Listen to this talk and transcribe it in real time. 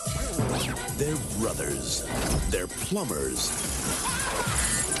They're brothers. They're plumbers.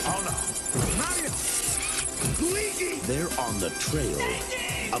 Oh no. Mario! Luigi! They're on the trail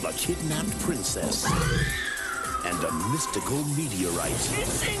of a kidnapped princess and a mystical meteorite.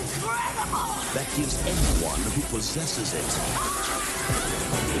 It's incredible! That gives anyone who possesses it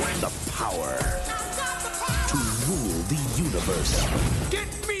the power to rule the universe. Get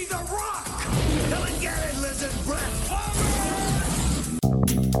me the rock! Come and get it, lizard breath!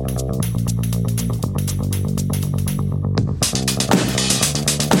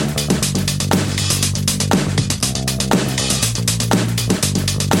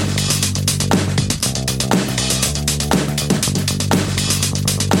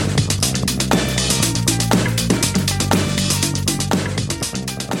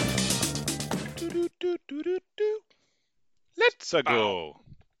 Let's go.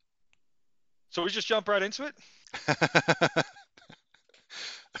 So we just jump right into it?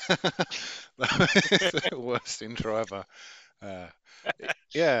 That was the worst intro ever.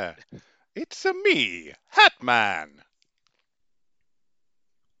 Yeah, it's a me, Hatman.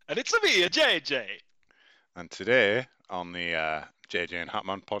 And it's me, a JJ. And today on the JJ and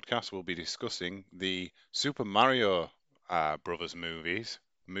Hatman podcast, we'll be discussing the Super Mario Brothers movies,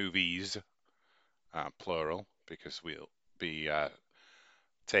 plural, because we'll be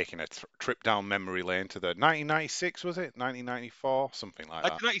taking a trip down memory lane to the 1996, was it? 1994? Something like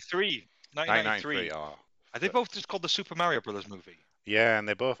that. 1993. 1993. Oh. Are they both just called the Super Mario Brothers movie? Yeah, and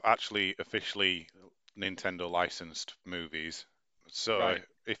they're both actually officially Nintendo licensed movies. So Right.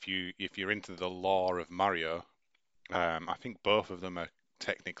 if you're into the lore of Mario, I think both of them are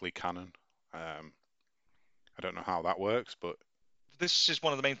technically canon. I don't know how that works, but This is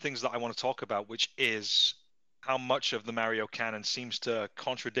one of the main things that I want to talk about, which is how much of the Mario canon seems to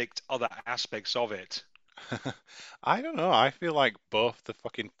contradict other aspects of it. I don't know. I feel like both the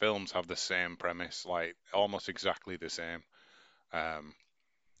fucking films have the same premise, like almost exactly the same.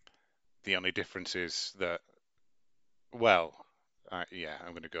 The only difference is that, well, yeah,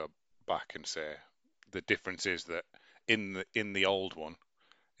 I'm going to go back and say the difference is that in the old one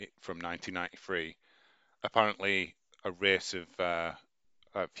from 1993, apparently a race of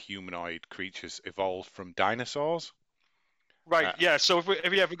humanoid creatures evolved from dinosaurs. Right. Yeah. So if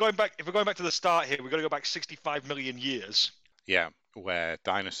we're going back to the start here, we're going to go back 65 million years. Yeah, where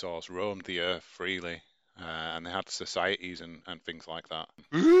dinosaurs roamed the earth freely, and they had societies and things like that.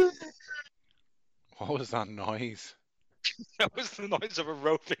 What was that noise? That was the noise of a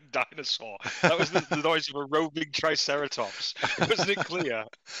roving dinosaur. That was the noise of a roving triceratops. Wasn't it clear?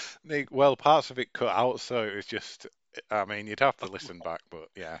 Well, parts of it cut out, so it was just. I mean, you'd have to listen back, but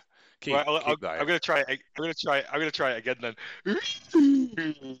yeah, keep Right, keep that. I'm gonna try it. I'm gonna try it again then. That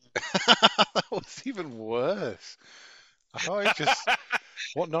was even worse. I thought it just.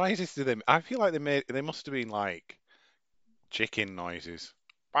 What noises do they? I feel like they must have been like chicken noises.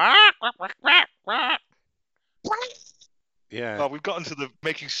 Yeah. Well, we've gotten to the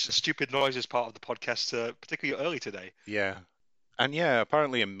making stupid noises part of the podcast, particularly early today. Yeah. And yeah,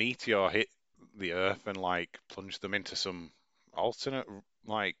 apparently a meteor hit the Earth and like plunged them into some alternate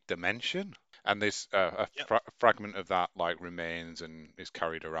like dimension. And there's a fragment of that like remains and is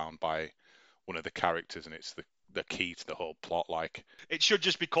carried around by one of the characters, and it's the key to the whole plot. Like It should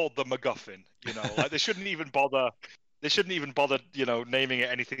just be called the MacGuffin. You know, like they shouldn't even bother. They shouldn't even bother. You know, naming it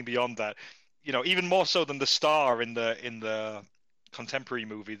anything beyond that. You know, even more so than the star in the contemporary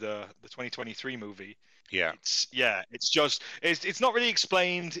movie, the 2023 movie. yeah, It's not really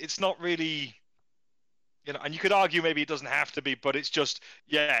explained. It's not really, you know, and you could argue maybe it doesn't have to be, but it's just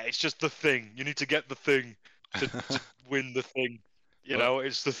the thing. You need to get the thing to win the thing. You know,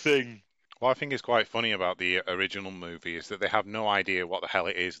 it's the thing. what I think is quite funny about the original movie is that they have no idea what the hell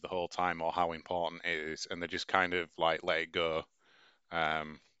it is the whole time or how important it is, and they just kind of like let it go.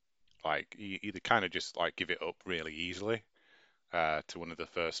 Like you either kind of just like give it up really easily to one of the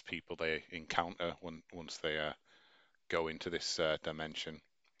first people they encounter once they go into this dimension,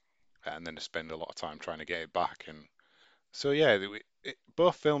 and then they spend a lot of time trying to get it back. And so yeah,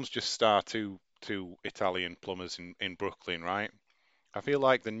 both films just star two Italian plumbers in Brooklyn, right? I feel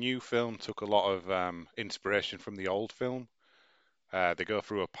like the new film took a lot of inspiration from the old film. They go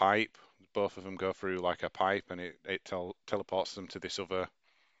through a pipe. Both of them go through like a pipe, and it teleports them to this other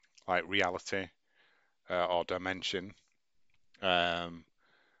like reality or dimension. Um,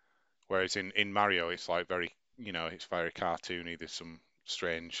 whereas in Mario, it's like very, it's very cartoony. There's some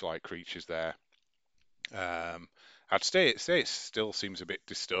strange like creatures there. I'd say it still seems a bit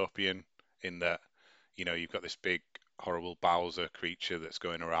dystopian in that, you've got this big horrible Bowser creature that's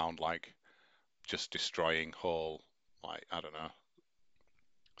going around like just destroying whole like I don't know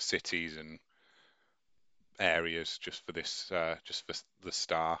cities and areas just for the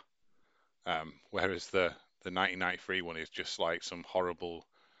star. Whereas the 1993 one is just like some horrible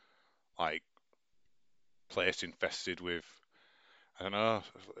like place infested with, I don't know,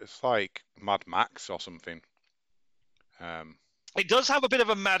 it's like Mad Max or something. It does have a bit of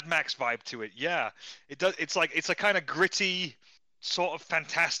a Mad Max vibe to it, yeah. It does. It's a kind of gritty, sort of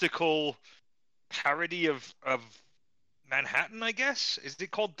fantastical parody of Manhattan, I guess. Is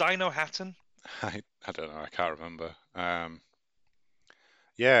it called Dino Hatton? I don't know, I can't remember.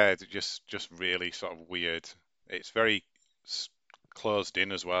 Yeah, it's just really sort of weird. It's very closed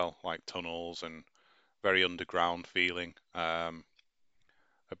in as well, like tunnels and very underground feeling.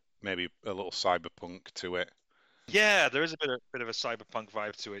 Maybe a little cyberpunk to it. Yeah, there is a bit of a cyberpunk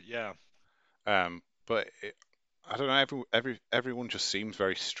vibe to it. Yeah. But I don't know. Everyone just seems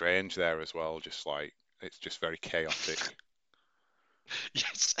very strange there as well. Just like it's just very chaotic.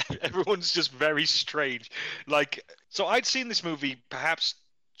 Yes, everyone's just very strange. Like, so I'd seen this movie perhaps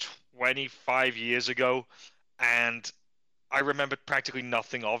 25 years ago, and I remembered practically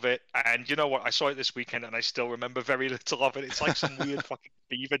nothing of it. And you know what? I saw it this weekend, and I still remember very little of it. It's like some weird fucking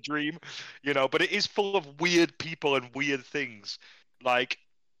fever dream, but it is full of weird people and weird things. Like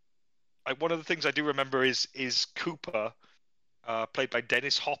one of the things I do remember is Cooper, played by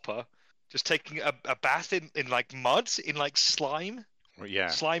Dennis Hopper, just taking a bath in like mud, in like slime. Yeah.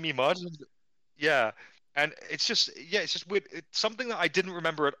 Slimy mud. Yeah. And it's just weird. It's something that I didn't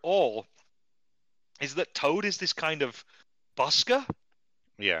remember at all is that Toad is this kind of busker.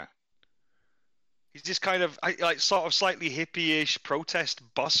 Yeah. He's this kind of like sort of slightly hippie-ish protest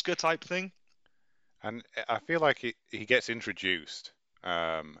busker type thing. And I feel like he gets introduced,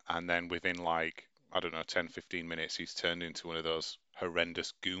 and then within like, I don't know, 10, 15 minutes, he's turned into one of those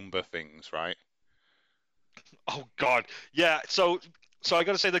horrendous Goomba things, right? Oh God, yeah. So I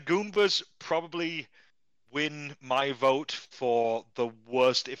got to say the Goombas probably win my vote for the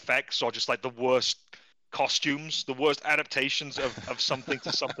worst effects, or just like the worst costumes, the worst adaptations of something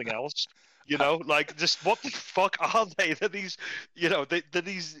to something else. Like just what the fuck are they? They're these, they're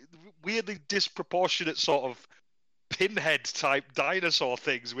these weirdly disproportionate sort of pinhead type dinosaur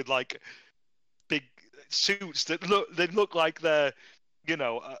things with like big suits that look like they're,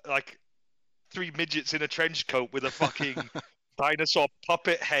 like three midgets in a trench coat with a fucking dinosaur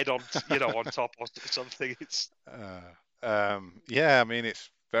puppet head on top or something. It's yeah, I mean it's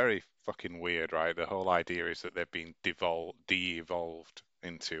very fucking weird, right? The whole idea is that they've been de-evolved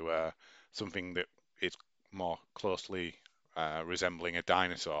into something that is more closely resembling a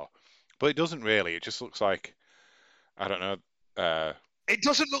dinosaur, but it doesn't really. It just looks like, I don't know. It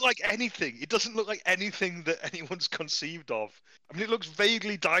doesn't look like anything. It doesn't look like anything that anyone's conceived of. I mean, it looks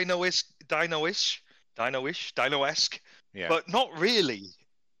vaguely dino-esque, Yeah. but not really.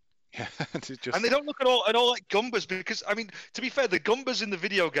 Yeah, and they don't look at all like Goombas, because I mean, to be fair, the Goombas in the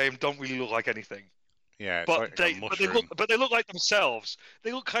video game don't really look like anything. Yeah, but they look like themselves.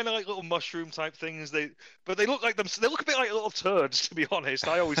 They look kind of like little mushroom type things. They look like them. They look a bit like little turds, to be honest.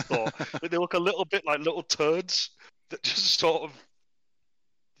 I always thought that they look a little bit like little turds that just sort of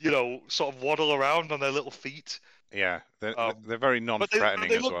waddle around on their little feet. Yeah, they're very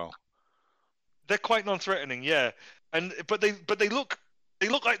non-threatening as well. They're quite non-threatening, yeah. But they look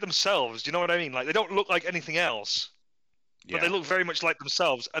like themselves. Do you know what I mean? Like they don't look like anything else, but they look very much like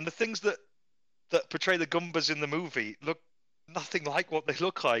themselves. And the things that portray the Goombas in the movie look nothing like what they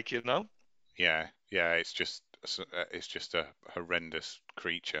look like. Yeah, it's just a horrendous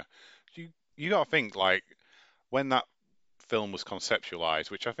creature. You got to think, like, when that film was conceptualized,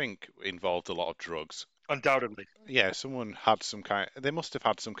 which I think involved a lot of drugs. Undoubtedly. Yeah, someone had they must have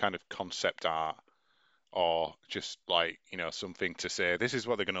had some kind of concept art, or just like, something to say, this is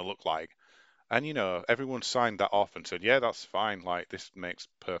what they're going to look like. And, everyone signed that off and said, yeah, that's fine. Like, this makes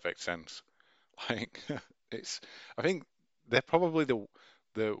perfect sense. Like, I think they're probably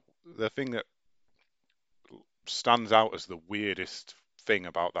the thing that stands out as the weirdest thing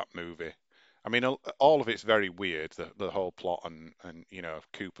about that movie. I mean, all of it's very weird, the whole plot, and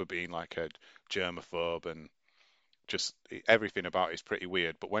Cooper being like a germaphobe, and just everything about it is pretty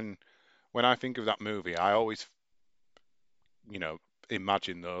weird. But when I think of that movie, I always,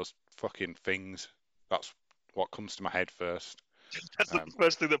 imagine those fucking things. That's what comes to my head first. That's the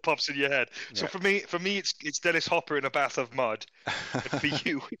first thing that pops in your head. So for me, it's Dennis Hopper in a bath of mud. And for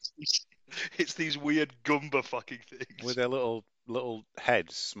you, it's these weird Goomba fucking things with their little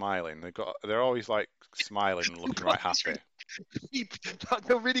heads smiling. They're always like smiling and looking right happy. Like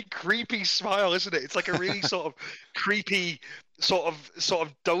a really creepy smile, isn't it? It's like a really sort of creepy, sort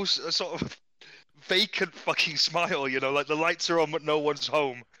of vacant fucking smile, like the lights are on but no one's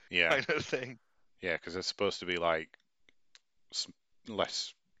home Yeah, kind of thing. yeah, because they're supposed to be like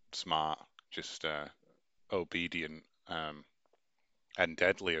less smart, just obedient, and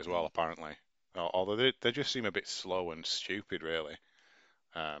deadly as well, apparently. Although they just seem a bit slow and stupid, really.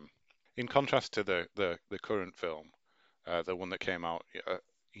 In contrast to the current film, the one that came out,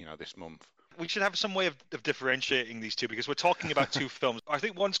 this month. We should have some way of differentiating these two because we're talking about two films. I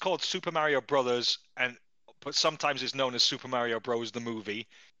think one's called Super Mario Brothers, but sometimes it's known as Super Mario Bros. The movie,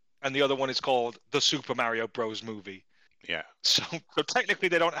 and the other one is called The Super Mario Bros. Movie. Yeah. So technically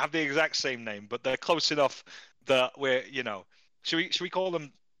they don't have the exact same name, but they're close enough that we're, should we call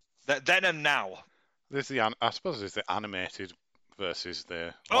them then and now? I suppose there's the animated versus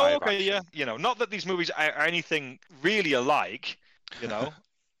the Oh, live okay, action. yeah. Not that these movies are anything really alike,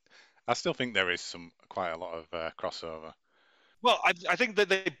 I still think there is quite a lot of crossover. Well, I think that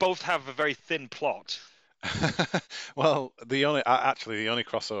they both have a very thin plot. Well, the only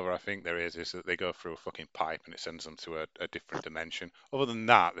crossover I think there is that they go through a fucking pipe and it sends them to a different dimension. Other than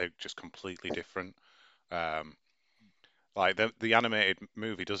that, they're just completely different. Like the animated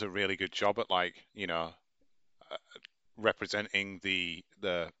movie does a really good job at representing the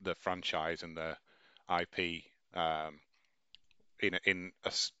franchise and the IP.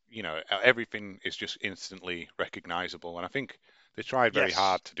 Everything is just instantly recognizable, and I think they tried very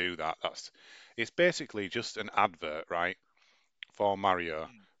hard to do that. It's basically just an advert, right, for Mario.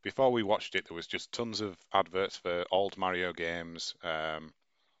 Before we watched it, there was just tons of adverts for old Mario games,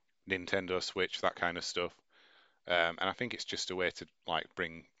 Nintendo Switch, that kind of stuff. And I think it's just a way to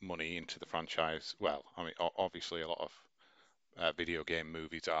bring money into the franchise. Well, I mean, obviously a lot of video game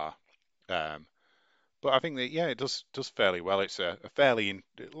movies are. But I think that it does fairly well. It's a fairly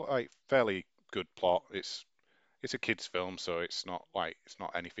good plot. It's a kids film, so it's not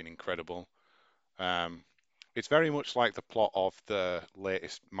anything incredible. It's very much like the plot of the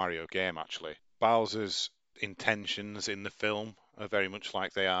latest Mario game, actually. Bowser's intentions in the film are very much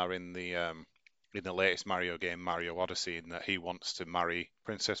like they are in the latest Mario game, Mario Odyssey, in that he wants to marry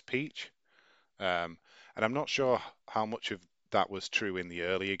Princess Peach. And I'm not sure how much of that was true in the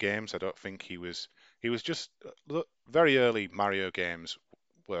earlier games. I don't think he was just very early Mario games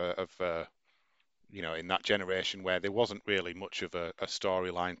were of in that generation where there wasn't really much of a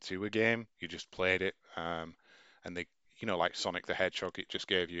storyline to a game. You just played it, and they like Sonic the Hedgehog, it just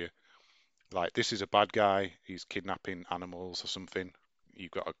gave you this is a bad guy, he's kidnapping animals or something,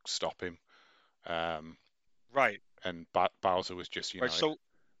 you've got to stop him. Right. And Bowser was just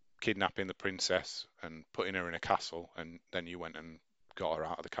kidnapping the princess and putting her in a castle, and then you went and got her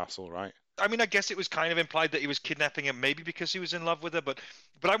out of the castle, right? I mean, I guess it was kind of implied that he was kidnapping her, maybe because he was in love with her, but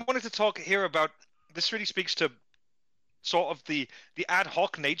I wanted to talk here about, this really speaks to sort of the ad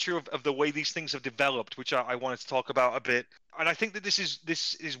hoc nature of the way these things have developed, which I wanted to talk about a bit. And I think that this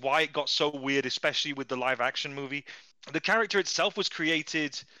is why it got so weird, especially with the live action movie. The character itself was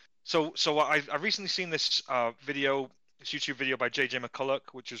created. So I've recently seen this YouTube video by JJ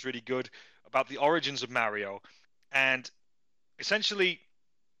McCulloch, which was really good, about the origins of Mario. And essentially,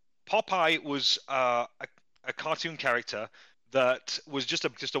 Popeye was a cartoon character that was just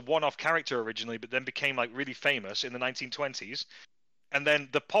a one-off character originally, but then became really famous in the 1920s. And then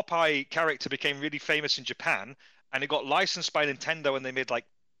the Popeye character became really famous in Japan, and it got licensed by Nintendo, and they made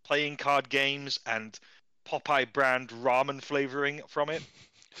playing card games and Popeye brand ramen flavoring from it.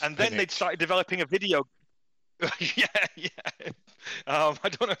 And then they started developing a video. Yeah. I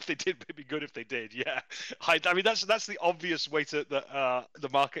don't know if they did. Maybe good if they did. Yeah. I mean, that's the obvious way that the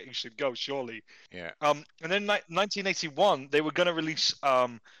marketing should go, surely. Yeah. And then 1981, they were going to release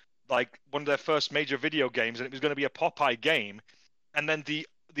one of their first major video games, and it was going to be a Popeye game. And then the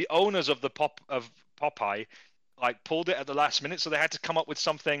owners of Popeye pulled it at the last minute, so they had to come up with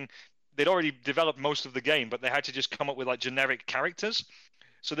something. They'd already developed most of the game, but they had to just come up with generic characters.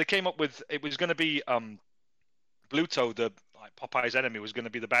 So they came up with, it was going to be Bluto, Popeye's enemy, was going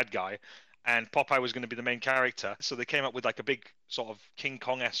to be the bad guy, and Popeye was going to be the main character. So they came up with a big sort of King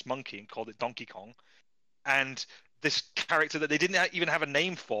Kong-esque monkey and called it Donkey Kong. And this character that they didn't even have a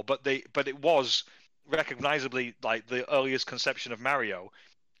name for, but it was recognizably the earliest conception of Mario.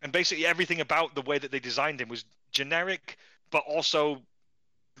 And basically everything about the way that they designed him was generic, but also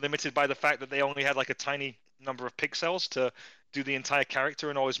limited by the fact that they only had a tiny number of pixels to do the entire character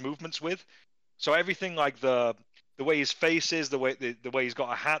and all his movements with. So everything the way his face is, the way he's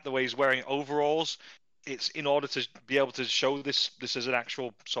got a hat, the way he's wearing overalls, it's in order to be able to show this as an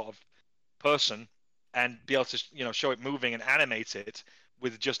actual sort of person and be able to show it moving and animate it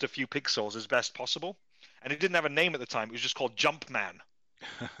with just a few pixels as best possible. And it didn't have a name at the time. It was just called Jumpman.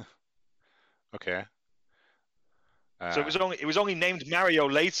 Okay. So Uh, it was only named Mario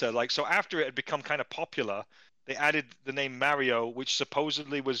later. Like so, after it had become kind of popular, they added the name Mario, which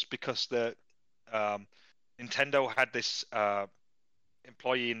supposedly was because the um, Nintendo had this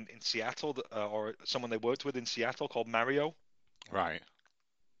employee in Seattle, or someone they worked with in Seattle called Mario. right.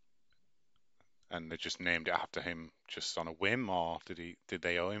 And they just named it after him just on a whim, or did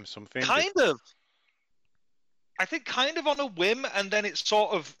they owe him something? Kind of, I think, kind of on a whim, and then it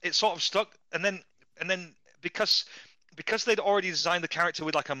sort of stuck, and then because they'd already designed the character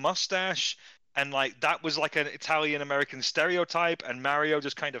with like a mustache, and like that was like an Italian American stereotype, and Mario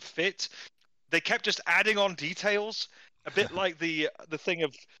just kind of fit. They kept just adding on details, a bit like the thing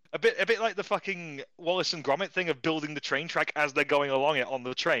of a bit like the fucking Wallace and Gromit thing of building the train track as they're going along it on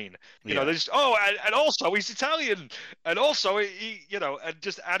the train. You know, Yeah. they just and also he's Italian, and also you know, and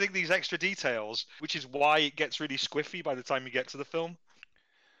just adding these extra details, which is why it gets really squiffy by the time you get to the film.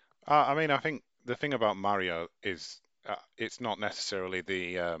 I mean, I think the thing about Mario is it's not necessarily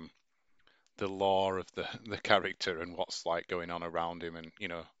the lore of the character and what's like going on around him, and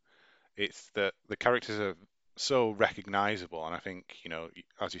it's that the characters are so recognizable, and I think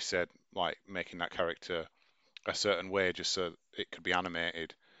as you said, like making that character a certain way just so it could be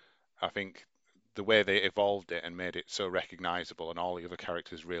animated. I think the way they evolved it and made it so recognizable, and all the other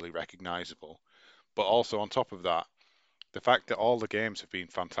characters really recognizable, but also on top of that, the fact that all the games have been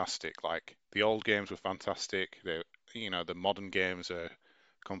fantastic. Like the old games were fantastic. The modern games are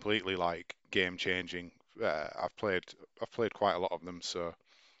completely like game changing. I've played quite a lot of them. So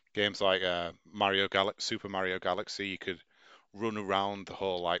games like Super Mario Galaxy, you could run around the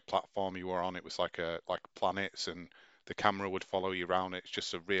whole like platform you were on. It was like planets, and the camera would follow you around. It's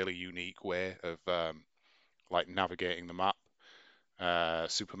just a really unique way of like navigating the map.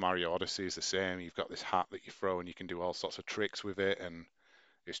 Super Mario Odyssey is the same. You've got this hat that you throw and you can do all sorts of tricks with it, and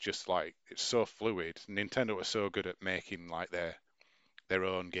it's just like it's so fluid. Nintendo are so good at making like their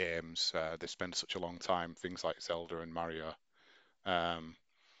own games. They spend such a long time, things like Zelda and Mario. Um,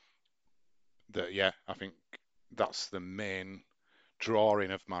 that yeah, I think that's the main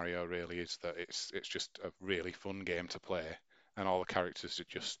drawing of Mario really is that it's just a really fun game to play, and all the characters are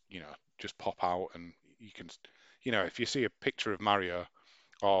just just pop out, and you can if you see a picture of Mario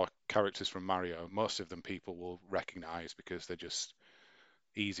or characters from Mario, most of them people will recognize because they're just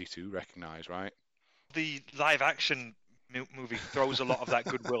easy to recognize, right? The live action movie throws a lot of that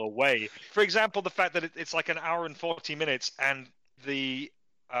goodwill away. For example, the fact that it's like an hour and 40 minutes, and the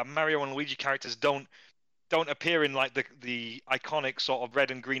Mario and Luigi characters don't appear in like the iconic sort of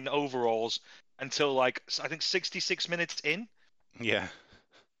red and green overalls until like I think 66 minutes in. Yeah,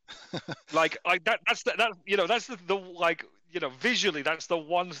 Like that you know that's the like you know visually that's the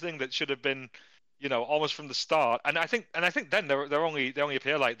one thing that should have been almost from the start. And I think then they only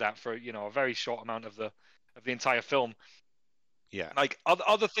appear like that for a very short amount of the entire film. yeah, Like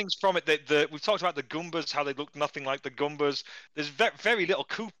other things from it that we've talked about the Goombas, how they look nothing like the Goombas. There's very little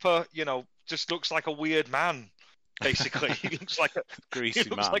Koopa, just looks like a weird man. Basically, he greasy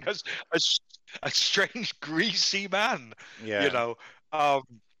looks man. like a, a strange greasy man. You Yeah. know, um,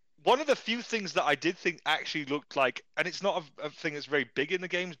 one of the few things that I did think actually looked like, and it's not a thing that's very big in the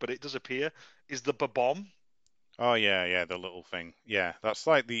games, but it does appear, is the bomb. Oh yeah, yeah, the little thing. Yeah, that's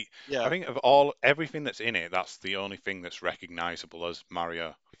like I Yeah, think of everything that's in it, that's the only thing that's recognizable as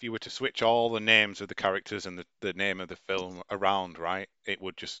Mario. If you were to switch all the names of the characters and the name of the film around, right, it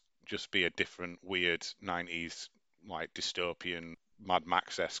would just be a different weird 90s like dystopian Mad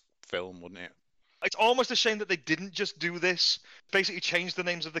Max-esque film, wouldn't it? it's almost a shame that they didn't just do this, basically change the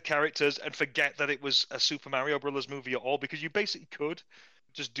names of the characters and forget that it was a Super Mario Brothers movie at all, because you basically could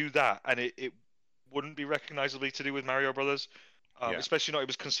just do that and it wouldn't be recognizably to do with Mario Brothers, Yeah. especially not it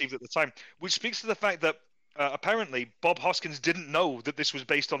was conceived at the time, which speaks to the fact that apparently Bob Hoskins didn't know that this was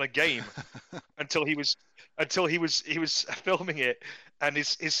based on a game until he was filming it, and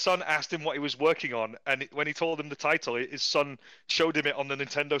his son asked him what he was working on, and when he told him the title, his son showed him it on the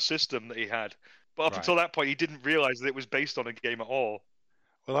Nintendo system that he had. But up Right. until that point, he didn't realize that it was based on a game at all.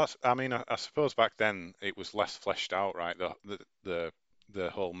 Well, I mean, I suppose back then it was less fleshed out, right? The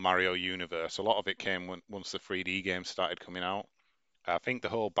whole Mario universe. A lot of it came once the 3D games started coming out. I think the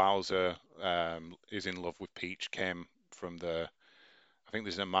whole Bowser is in love with Peach came from I think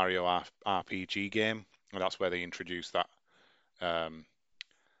there's a Mario RPG game, and that's where they introduced that um,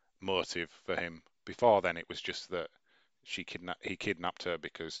 motive for him. Before then, it was just that he kidnapped her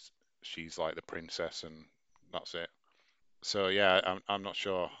because she's like the princess, and that's it. So yeah, I'm not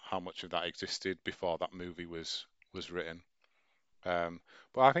sure how much of that existed before that movie was written.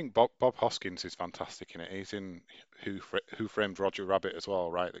 But I think Bob Hoskins is fantastic in it. He's in Who Framed Roger Rabbit as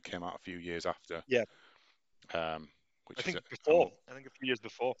well, right? That came out a few years after. Yeah. Um, I which is think before. I think a few years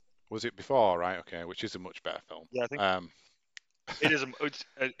before. was it before? Right, okay, which is a much better film. Yeah, I think Um, it is it's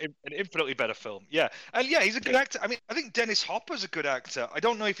an infinitely better film. Yeah, and yeah, he's a good actor. I mean, I think Dennis Hopper's a good actor. I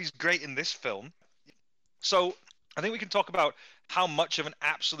don't know if he's great in this film. So I think we can talk about how much of an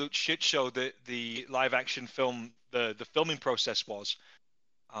absolute shit show the live action film, the filming process was.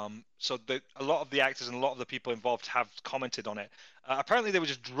 So a lot of the actors and a lot of the people involved have commented on it. Apparently, they were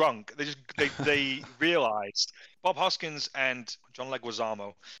just drunk. They realized, Bob Hoskins and John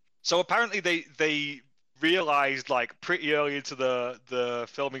Leguizamo. So apparently they realized like pretty early into the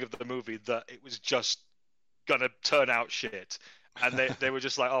filming of the movie that it was just gonna turn out shit, and they were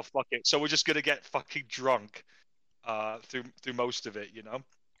just like, oh fuck it. So we're just gonna get fucking drunk through most of it, you know.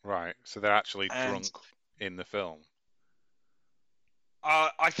 right, so they're actually And drunk in the film.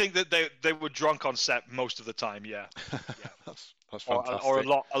 I think that they were drunk on set most of the time. Yeah. That's or fantastic.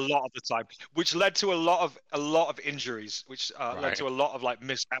 a lot of the time, which led to a lot of injuries, which led Right. to a lot of like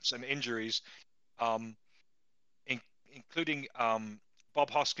mishaps and injuries, um, including Bob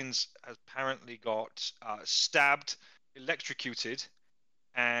Hoskins has apparently got stabbed, electrocuted,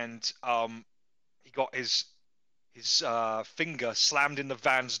 and he got his finger slammed in the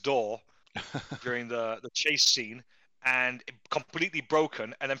van's door during the chase scene, and completely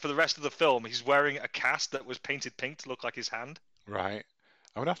broken. And then for the rest of the film, he's wearing a cast that was painted pink to look like his hand. Right.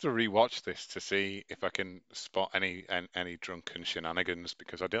 I'm gonna have to rewatch this to see if I can spot any drunken shenanigans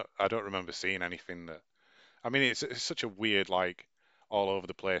because I don't remember seeing anything that. I mean, it's such a weird, like, all over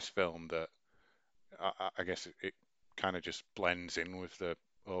the place film that I guess it kind of just blends in with the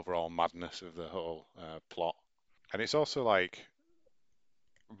overall madness of the whole plot. And it's also like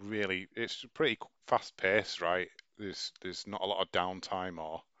really, it's pretty fast paced, right? There's not a lot of downtime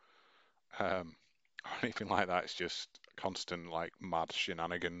um, or anything like that. It's just constant like mad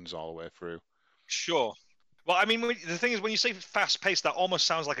shenanigans all the way through. Sure. Well, I mean, the thing is, when you say fast paced, that almost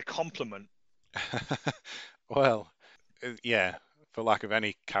sounds like a compliment. Well, yeah, for lack of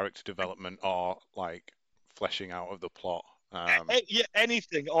any character development or like fleshing out of the plot. Yeah,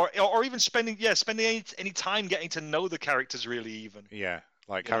 anything, or even spending any time getting to know the characters really, even. Yeah,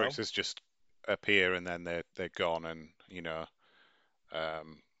 like You know? characters just appear and then they're gone, and you know,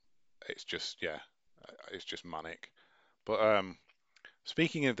 um, it's just it's just manic. But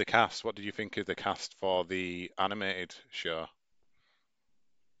speaking of the cast, what did you think of the cast for the animated show?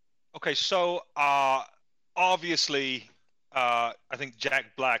 Okay, so obviously, I think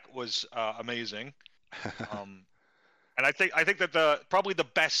Jack Black was amazing. And I think that probably the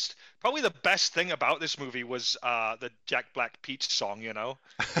best thing about this movie was the Jack Black Peach song, you know,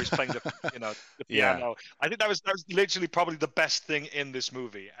 where he's playing the Yeah. piano. I think that was literally probably the best thing in this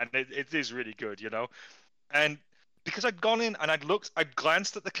movie, and it is really good, you know. And because I'd gone in and I'd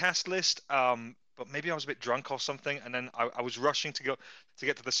glanced at the cast list, but maybe I was a bit drunk or something, and then I was rushing to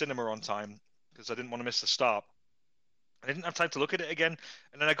get to the cinema on time because I didn't want to miss the start. I didn't have time to look at it again,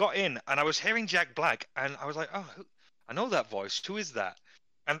 and then I got in and I was hearing Jack Black, and I was like, oh, I know that voice. Who is that?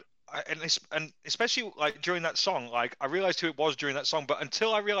 And and especially like during that song, like I realized who it was during that song, but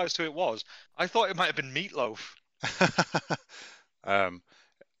until I realized who it was, I thought it might have been Meatloaf. um,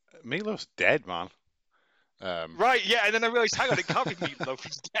 Meatloaf's dead, man. Right, yeah, and then I realized, hang on, it can't be Meatloaf.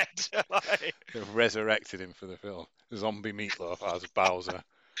 He's dead. Like, They've resurrected him for the film. Zombie Meatloaf as Bowser.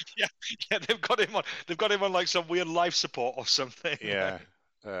 yeah, they've got him on. They've got him on like some weird life support or something. Yeah,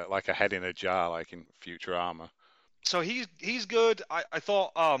 like a head in a jar, like in Futurama. So he's good. I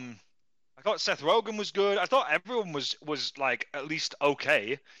thought Seth Rogen was good. I thought everyone was like at least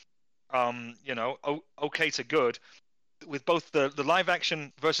okay. You know, okay to good with both the live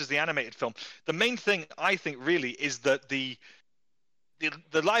action versus the animated film. The main thing I think really is that the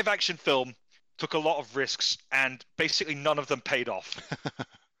live action film took a lot of risks and basically none of them paid off.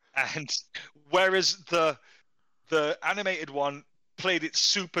 And whereas the animated one played it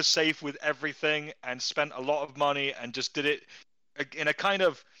super safe with everything and spent a lot of money and just did it in a kind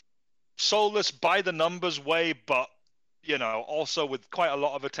of soulless by the numbers way, but you know, also with quite a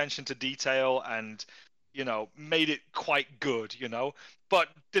lot of attention to detail and you know, made it quite good, you know, but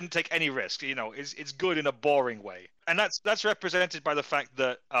didn't take any risk. You know, it's good in a boring way, and that's represented by the fact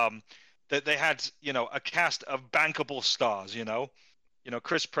that that they had, you know, a cast of bankable stars. You know,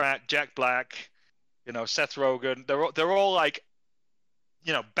 Chris Pratt, Jack Black, you know, Seth Rogen. They're all like,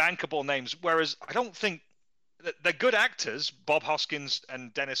 you know, bankable names. Whereas I don't think they're good actors, Bob Hoskins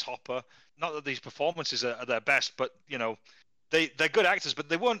and Dennis Hopper. Not that these performances are their best, but you know, they're good actors. But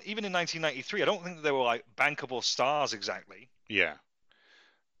they weren't even in 1993. I don't think they were like bankable stars exactly. Yeah.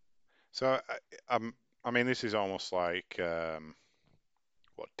 So I mean, this is almost like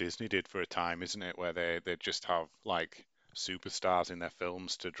what Disney did for a time, isn't it? Where they just have like superstars in their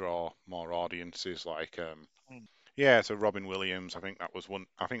films to draw more audiences. Like Mm. yeah, so Robin Williams, I think that was one.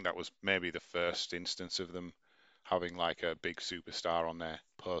 I think that was maybe the first instance of them having like a big superstar on their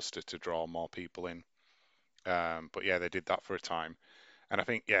poster to draw more people in. But yeah, they did that for a time, and I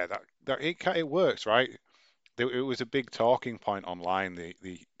think yeah, that it works, right? It was a big talking point online.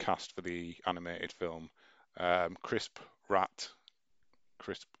 The cast for the animated film, Crisp Rat,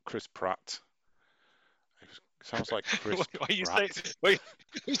 Chris Pratt. It sounds like Crisp Why you say? Rat. Wait,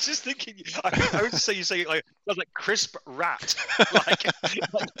 I was just thinking. I would say you say it like sounds like crisp rat, like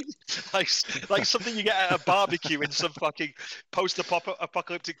like like something you get at a barbecue in some fucking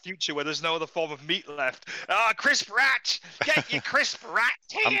post-apocalyptic future where there's no other form of meat left. Ah, crisp rat, get your crisp rat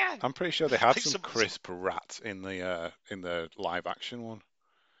I'm here. I'm pretty sure they had Like some crisp rat in the live action one.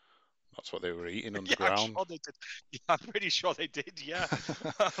 That's what they were eating Yeah, I'm underground. sure they did. Yeah, I'm pretty sure they did. Yeah.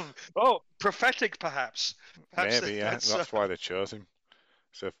 Oh, prophetic, perhaps. Perhaps Maybe, yeah. that's That's why they chose him.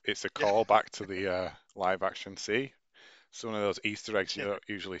 So it's a yeah. callback to the live action. See, it's one of those Easter eggs you Yeah. don't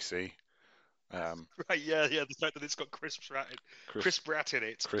usually see. Um, Right, yeah, yeah. The fact that it's got crisp rat in it,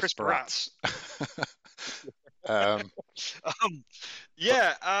 Chris crisp Pratt. rats. um, Um, but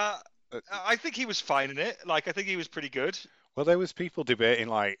yeah, uh, I think he was fine in it. Like, I think he was pretty good. well, there was people debating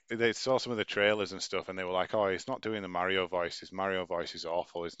like they saw some of the trailers and stuff, and they were like, "Oh, he's not doing the Mario voice. His Mario voice is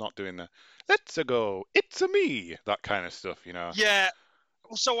awful. He's not doing the Let's a go, it's a me, that kind of stuff, you know." Yeah.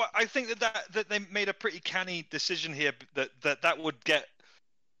 So I think that they made a pretty canny decision here that would get.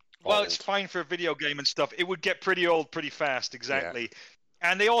 Well, it's Old. fine for a video game and stuff. It would get pretty old pretty fast, Yeah, exactly.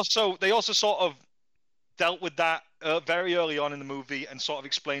 And they also sort of dealt with that very early on in the movie and sort of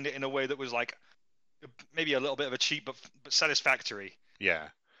explained it in a way that was like maybe a little bit of a cheat but satisfactory. yeah,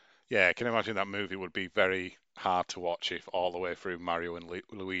 yeah. I can imagine that movie would be very hard to watch if all the way through Mario and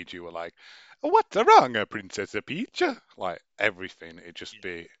Luigi were like, "What's wrong, Princess Peach?" Like everything, it'd just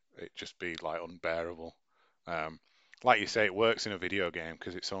be like unbearable. Um, like you say, it works in a video game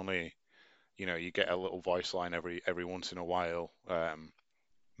because it's only, you know, you get a little voice line every once in a while.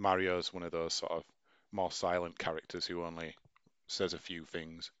 Mario's one of those sort of more silent characters who only says a few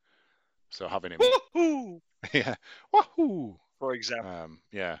things. So having him, Woohoo! yeah, wahoo, For example.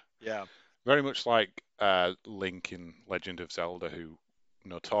 yeah, Yeah. very much like Link in Legend of Zelda, who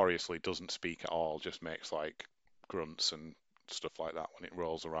notoriously doesn't speak at all, just makes like grunts and stuff like that when it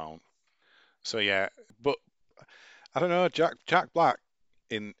rolls around. So yeah, but I don't know, Jack Black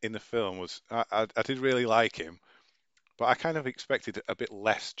in the film was I did really like him, but I kind of expected a bit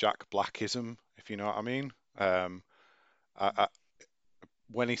less Jack Blackism, if you know what I mean. I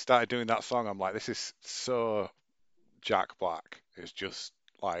when he started doing that song, I'm like, this is so Jack Black. It's just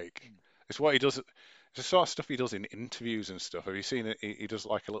like it's what he does. It's the sort of stuff he does in interviews and stuff. Have you seen it? He does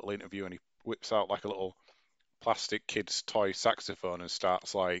like a little interview and he whips out like a little plastic kid's toy saxophone and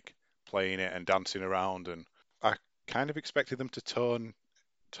starts like playing it and dancing around. And I kind of expected them to tone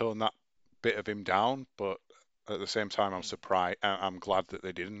that bit of him down, but at the same time, I'm surprised. I'm glad that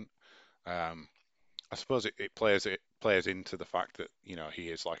they didn't. Um, I suppose it plays into the fact that you know he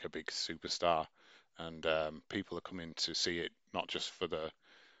is like a big superstar, and people are coming to see it not just for the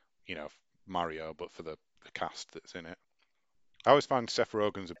you know Mario, but for the cast that's in it. I always find Seth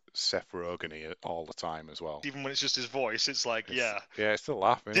Rogen all the time as well. Even when it's just his voice, it's like, It's, yeah. yeah, it's the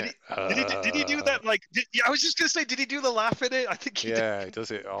laugh in Did it. did he do that? Like, yeah, I was just gonna say, did he do the laugh in it? I think he did. Yeah, he does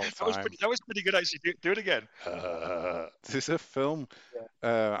it all the time. That was pretty good actually. Do it again. There's a film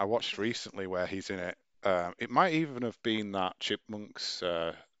I watched recently where he's in it. It might even have been that Chipmunks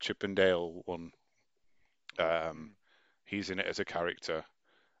Chippendale one. Um, he's in it as a character,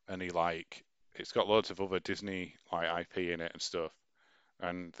 and it's got loads of other Disney like IP in it and stuff.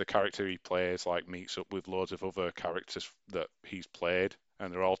 And the character he plays like meets up with loads of other characters that he's played,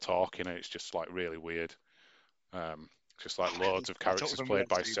 and they're all talking, and it's just like really weird. Just like loads of I don't characters remember played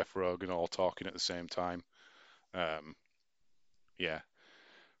that by scene. Seth Rogen all talking at the same time. Um, yeah.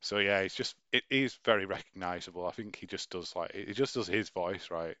 So yeah, it is very recognizable. I think he just does his voice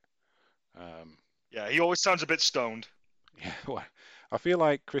right. Um, Yeah, he always sounds a bit stoned. yeah, I feel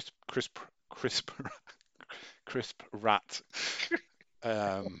like Crisp Rat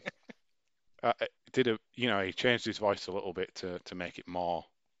um, did he changed his voice a little bit to make it more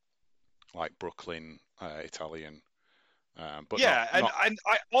like Brooklyn Italian, but Yeah, not and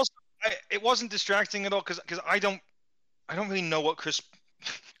I also it wasn't distracting at all because I don't really know what Chris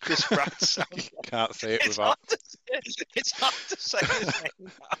Chris Pratt sounds You like. can't say it It's without. hard to say his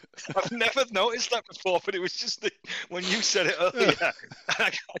name now. I've never noticed that before, but it was just when you said it earlier.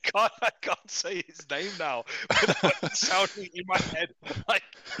 I can't say his name now without it sounding in my head like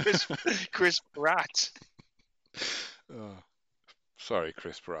Chris Pratt. Oh, sorry,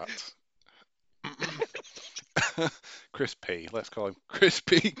 Chris Pratt. Chris P. Let's call him Chris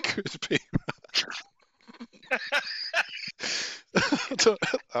P. Chris P.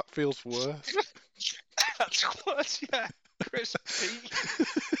 That feels worse. That's what, yeah. Chris P.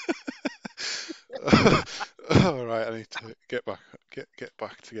 All right, I need to get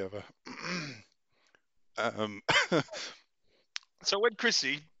back together. Um, So when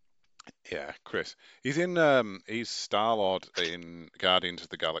Chrissy, yeah, Chris. He's Star-Lord in Guardians of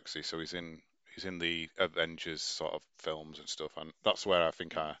the Galaxy, so he's in the Avengers sort of films and stuff, and that's where I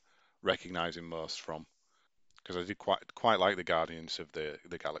think I recognize him most from, because I did quite like the Guardians of the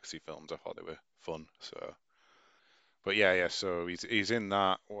Galaxy films. I thought they were fun. So, but yeah, so he's in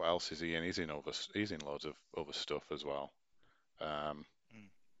that. What else is he in? He's in loads of other stuff as well.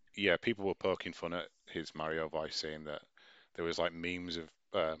 Yeah, people were poking fun at his Mario voice, saying that there was like memes of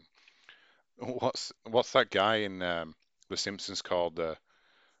what's that guy in The Simpsons called,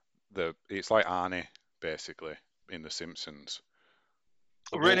 it's like Arnie basically in The Simpsons.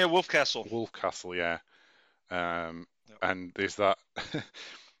 Rainier Wolfcastle. Wolfcastle, yeah. Yep. And there's that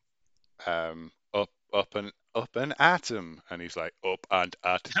up and at 'em, and he's like up and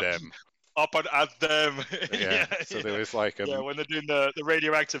at them. Up and at them. Yeah. So there was like when they're doing the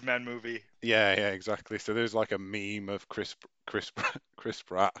Radioactive Man movie. Yeah, exactly. So there's like a meme of Chris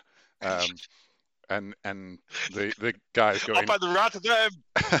Pratt, and the guy's going up and rat them.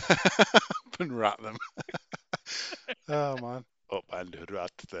 up and rat them. Oh man, up and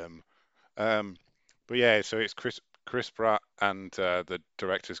rat them. But yeah, so it's Chris Pratt, and the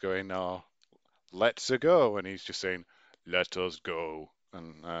director's going, "No, let's go," and he's just saying, "Let us go,"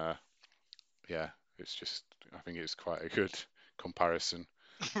 and yeah, it's just, I think it's quite a good comparison.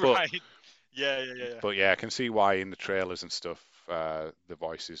 Right. Yeah. But yeah, I can see why in the trailers and stuff, the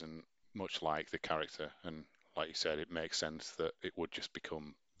voice isn't much like the character, and like you said, it makes sense that it would just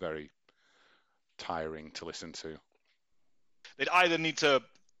become very tiring to listen to. They'd either need to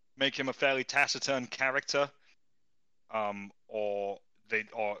make him a fairly taciturn character, or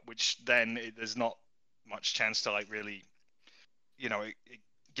which then there's not much chance to like really,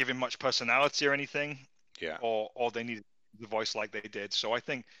 give him much personality or anything. Yeah. Or they need the voice like they did. So I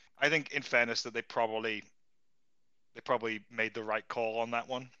think in fairness that they probably made the right call on that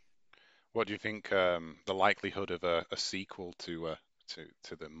one. What do you think the likelihood of a sequel to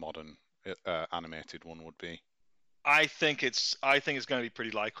the modern animated one would be? I think it's going to be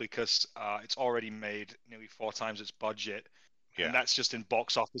pretty likely, because it's already made nearly 4 times its budget, and that's just in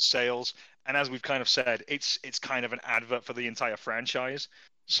box office sales. And as we've kind of said, it's kind of an advert for the entire franchise.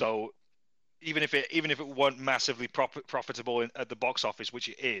 So even if it weren't massively profitable at the box office, which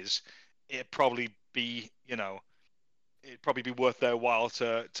it is, it'd probably be worth their while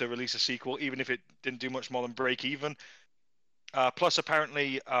to release a sequel, even if it didn't do much more than break even. Plus,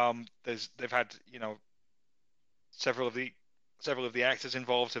 apparently, they've had several of the actors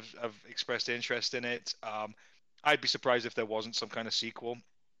involved have expressed interest in it. I'd be surprised if there wasn't some kind of sequel.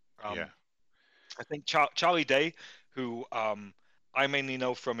 Yeah. I think Charlie Day, who I mainly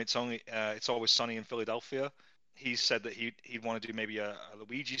know from It's Always Sunny in Philadelphia, he said that he'd want to do maybe a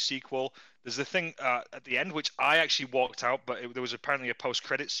Luigi sequel. There's the thing at the end, which I actually walked out, but there was apparently a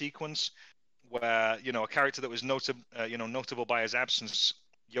post-credit sequence where a character that was notable by his absence,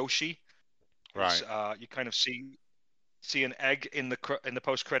 Yoshi. Right. You kind of see an egg in the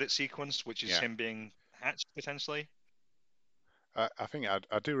post-credit sequence, which is him being hatched potentially. I think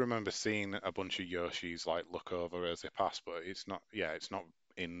I do remember seeing a bunch of Yoshis like look over as they pass, but it's not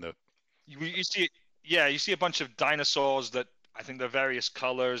in the. You see a bunch of dinosaurs that I think they're various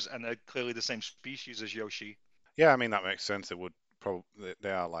colors, and they're clearly the same species as Yoshi. Yeah, I mean that makes sense. They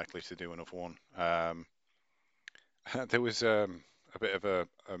are likely to do another one. There was a bit of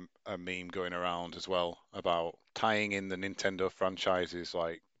a meme going around as well about tying in the Nintendo franchises.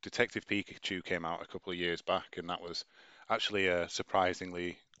 Like Detective Pikachu came out a couple of years back, and that was actually a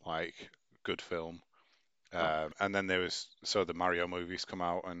surprisingly good film. And then the Mario movies come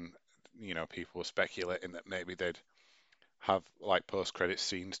out, and people were speculating that maybe they'd have like post-credit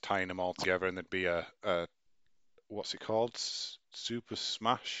scenes tying them all together, and there'd be a what's it called, Super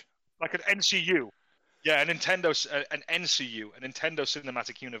Smash, like an NCU. Yeah, an NCU, a Nintendo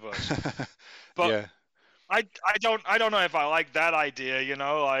Cinematic Universe. But yeah. I don't know if I like that idea.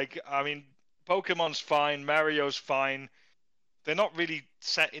 I mean, Pokemon's fine, Mario's fine. they're not really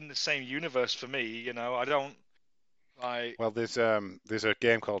set in the same universe for me. You know, I don't like. Well, there's a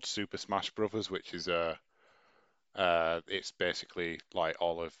game called Super Smash Brothers, which is it's basically like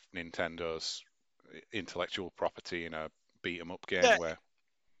all of Nintendo's intellectual property in a beat 'em up game Yeah, where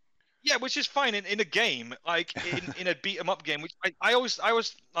yeah, which is fine in a game, like in a beat 'em up game, which I always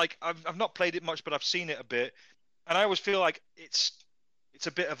like. I've not played it much, but I've seen it a bit, and I always feel like it's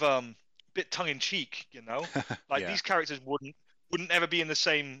a bit of bit tongue in cheek, you know, like yeah. these characters wouldn't ever be in the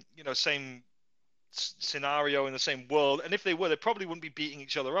same same scenario in the same world, and if they were, they probably wouldn't be beating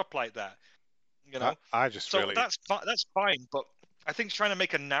each other up like that, you I, know. I just So really that's fine, but I think trying to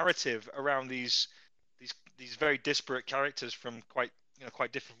make a narrative around these very disparate characters from quite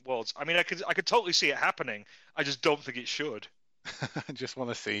different worlds. I mean, I could totally see it happening. I just don't think it should. I just want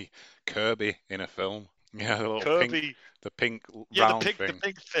to see Kirby in a film. Yeah, Kirby, the pink yeah, round the thing.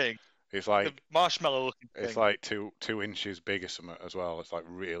 pig thing, It's the like marshmallow looking it's thing. like two inches big or something as well. It's like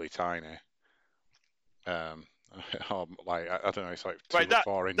really tiny. Um, or like I don't know. It's like Right, 2 or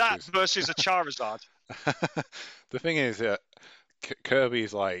 4 that inches. versus a Charizard. The thing is that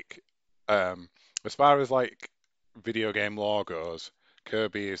Kirby's like, as far as like video game lore goes,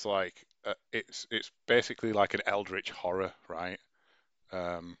 Kirby is like it's basically like an eldritch horror, right?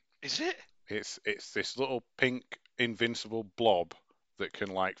 Um, Is it? it's this little pink invincible blob that can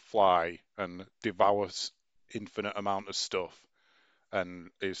like fly and devours infinite amount of stuff and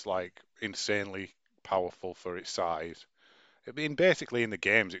is like insanely powerful for its size. I mean, basically in the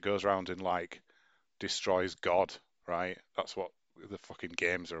games it goes around and like destroys God, right? That's what the fucking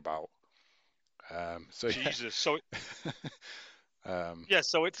games are about. So yeah, Jesus. So um, yeah,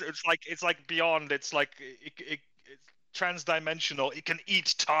 so it's like beyond. It's like it's trans-dimensional. It can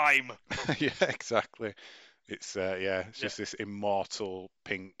eat time. yeah, exactly. It's Yeah. just this immortal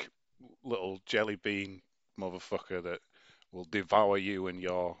pink little jelly bean motherfucker that will devour you and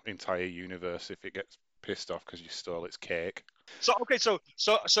your entire universe if it gets pissed off because you stole its cake. So okay, so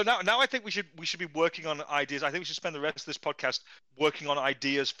now I think we should be working on ideas. I think we should spend the rest of this podcast working on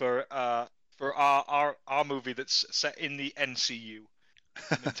ideas for our movie that's set in the NCU,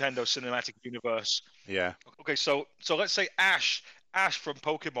 the Nintendo Cinematic Universe. Yeah, Okay, so let's say Ash from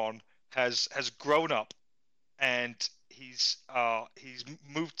Pokemon has grown up and he's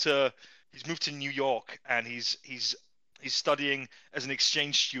moved to New York and he's studying as an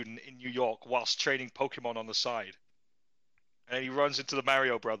exchange student in New York whilst training Pokemon on the side. And he runs into the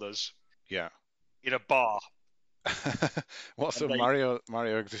Mario Brothers yeah. in a bar. What, And so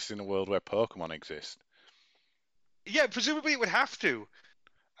Mario exists in a world where Pokemon exist? yeah, presumably it would have to,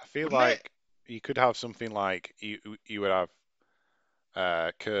 I feel wouldn't it? like you could have something like you would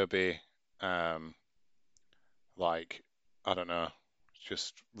have Kirby, um, like I don't know,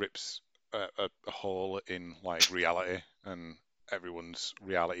 just rips a hole in like reality, and everyone's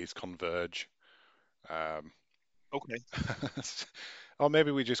realities converge. Um, Okay. or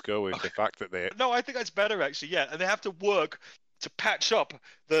maybe we just go with the fact that they, No, I think that's better actually. Yeah, and they have to work to patch up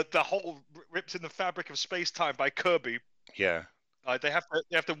the hole ripped in the fabric of space time by Kirby. yeah. They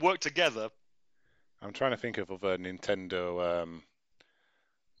have to work together. I'm trying to think of other Nintendo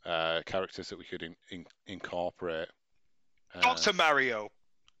characters that we could incorporate. Doctor Mario,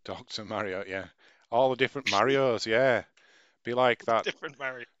 Dr. Mario, yeah. All the different Marios, yeah. Be like that. different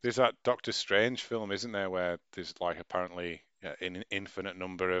Mario. There's that Doctor Strange film, isn't there, where there's like apparently an infinite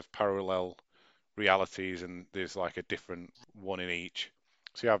number of parallel realities and there's like a different one in each.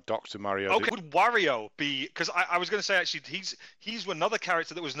 So you have Dr. Mario. Okay, would Wario be? Because I was going to say actually he's another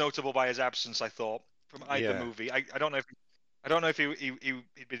character that was notable by his absence. I thought from either Yeah. movie. I don't know if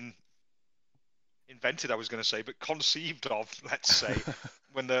he'd been invented. I was going to say, but conceived of. Let's say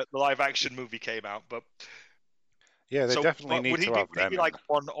when the live action movie came out. But Yeah, they so definitely but need would he to be have would he them be in like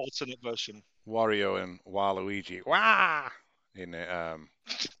one alternate version? Wario and Waluigi. Wah! In it.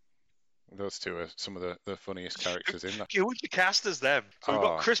 Those two are some of the funniest characters in that. Who would you cast as them? So we've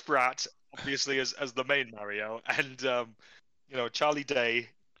got Oh, Chris Pratt obviously as the main Mario, and Charlie Day.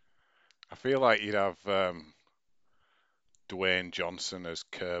 I feel like you'd have Dwayne Johnson as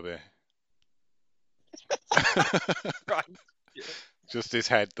Kirby. Right. Yeah. Just his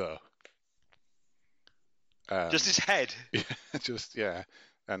head though. Just his head. Yeah, yeah,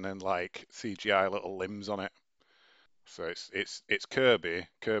 and then like CGI little limbs on it. So it's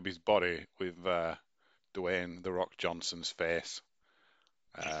Kirby's body with Dwayne the Rock Johnson's face.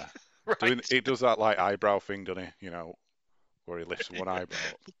 Right. He does that like eyebrow thing, doesn't he? You know, where he lifts one eyebrow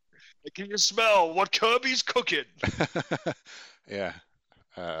Can you smell what Kirby's cooking? up. Yeah.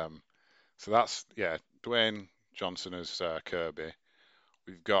 So that's Dwayne Johnson as Kirby.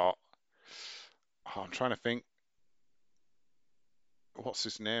 We've got. Oh, I'm trying to think. what's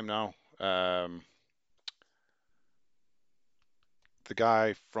his name now? The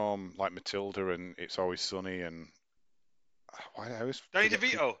guy from like Matilda and It's Always Sunny and why I always Danny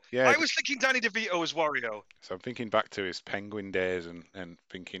forget DeVito. Yeah, I was thinking Danny DeVito as Wario. so I'm thinking back to his Penguin days and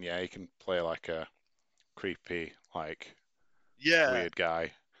thinking, yeah, he can play like a creepy, like Yeah, weird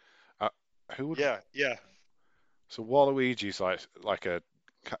guy. Uh, who would? yeah, yeah. So Waluigi's like a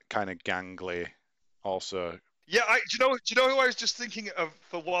kind of gangly, also. Yeah, do you know who I was just thinking of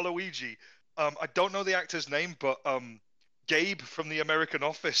for Waluigi? I don't know the actor's name, but Gabe from The American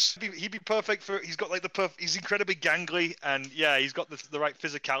Office. He'd be perfect for. He's got like he's incredibly gangly, and yeah, he's got the right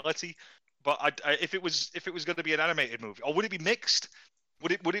physicality. But if it was going to be an animated movie, or would it be mixed?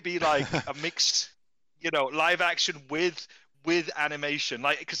 Would it be like a mixed, live action with animation?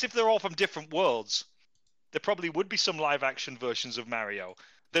 Like, because if they're all from different worlds, there probably would be some live action versions of Mario.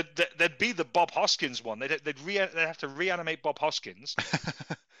 There'd be the Bob Hoskins one. They'd have to reanimate Bob Hoskins,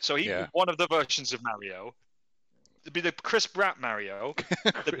 so he'd Yeah. be one of the versions of Mario. There'd be the Chris Pratt Mario.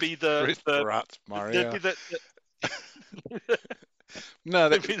 There'd be the Chris Pratt Mario. There'd be No,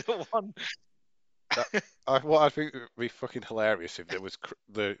 there'd be the one. what I think would be fucking hilarious if there was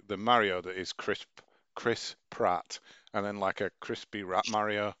the Mario that is Chris Pratt, and then like a crispy rat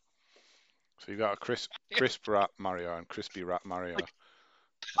Mario. So you got a Chris Pratt Mario and crispy rat Mario.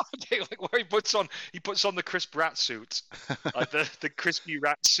 Like where he puts on the Chris Pratt suit, like the crispy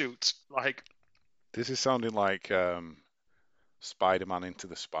rat suit, like. This is sounding like Spider-Man Into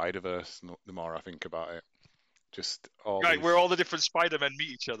the Spider-Verse. The more I think about it, just all Right, these... where all the different Spider-Men meet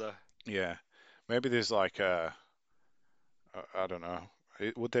each other. Yeah, maybe there's like I don't know.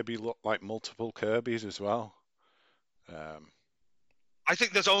 Would there be like multiple Kirby's as well? I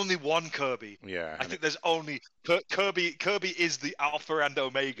think there's only one Kirby. Yeah, I think there's only Kirby. Kirby is the Alpha and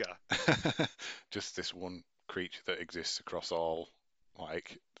Omega. just this one creature that exists across all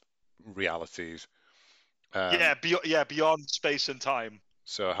like realities. Beyond space and time.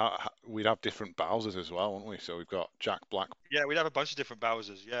 So we'd have different Bowsers as well, wouldn't we? So we've got Jack Black. Yeah, we'd have a bunch of different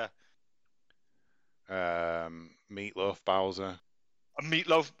Bowsers. Yeah. Meatloaf Bowser. A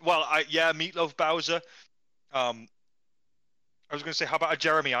Meatloaf. Well, Meatloaf Bowser. I was going to say, how about a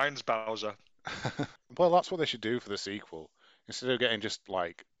Jeremy Irons Bowser? Well, that's what they should do for the sequel. Instead of getting just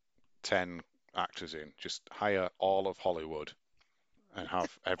like 10 actors in, just hire all of Hollywood and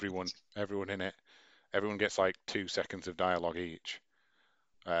have everyone in it. Everyone gets like 2 seconds of dialogue each.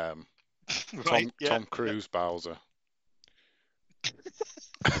 Right, Tom Cruise Bowser.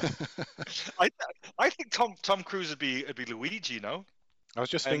 I think Tom Cruise would be Luigi, no? I was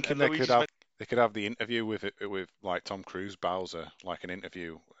just thinking they could have the interview with like Tom Cruise Bowser, like an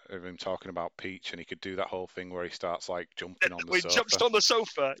interview of him talking about Peach, and he could do that whole thing where he starts like jumping on the sofa. He jumps on the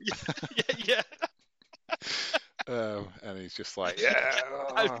sofa. Yeah. And he's just like, yeah,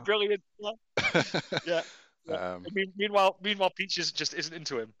 That's brilliant. Yeah. Meanwhile, Peach just isn't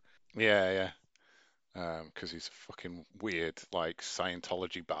into him. Yeah. Because he's a fucking weird, like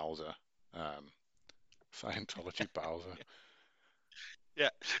Scientology Bowser. Scientology Bowser. Yeah,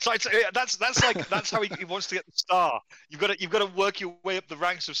 so that's how he wants to get the star. You've got to work your way up the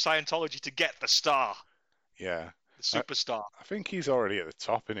ranks of Scientology to get the star. Yeah, the superstar. I think he's already at the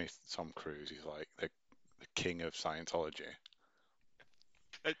top, isn't he, Tom Cruise? He's like the king of Scientology.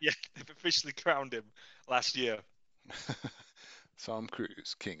 Yeah, they've officially crowned him last year. Tom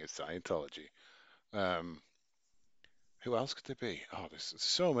Cruise, king of Scientology. Who else could there be? Oh, there's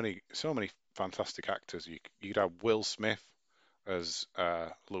so many fantastic actors. You'd have Will Smith as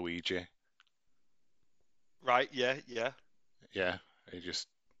Luigi. Right, yeah. Yeah, he just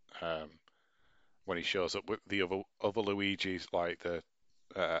when he shows up with the other Luigi's, like the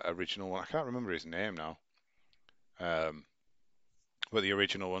original one. I can't remember his name now. But the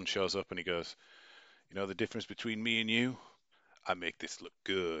original one shows up and he goes, you know the difference between me and you? I make this look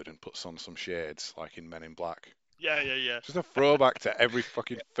good, and puts on some shades like in Men in Black. Yeah. Just a throwback to every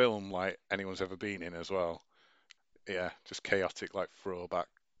fucking film like anyone's ever been in as well. Yeah, just chaotic like throwback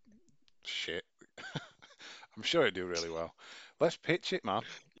shit. I'm sure it'd do really well. Let's pitch it, man.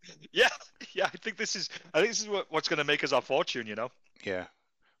 Yeah. I think this is what's going to make us our fortune, you know. Yeah.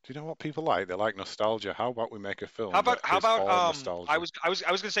 Do you know what people like? They like nostalgia. How about we make a film? How about nostalgia? I was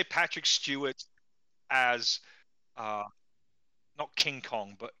going to say Patrick Stewart as not King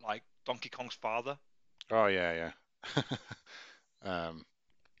Kong, but like Donkey Kong's father. Oh yeah.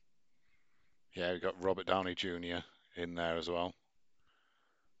 Yeah, we got Robert Downey Jr. in there as well.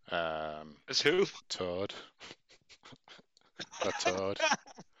 As who? Toad. A Toad.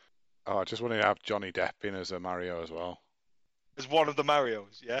 Oh, I just wanted to have Johnny Depp in as a Mario as well. As one of the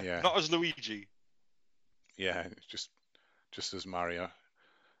Marios, yeah? Yeah. Not as Luigi. Yeah, it's just just as Mario,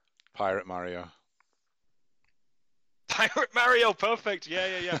 Pirate Mario. Pirate Mario, perfect.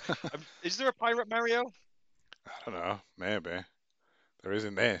 Yeah. Is there a Pirate Mario? I don't know, maybe there is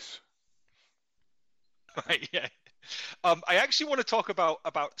in this. Right, yeah. I actually want to talk about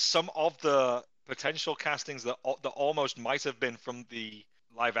some of the potential castings that almost might have been from the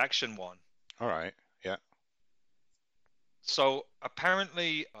live action one. All right, yeah. So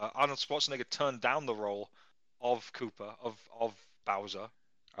apparently, Arnold Schwarzenegger turned down the role of Koopa of Bowser.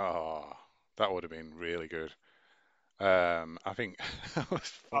 Oh, that would have been really good. I think I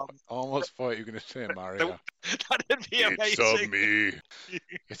almost thought you were going to say Mario. That'd be It's amazing. me.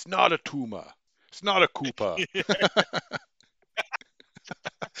 It's not a tumor. It's not a Koopa.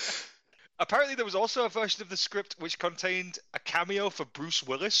 Apparently, there was also a version of the script which contained a cameo for Bruce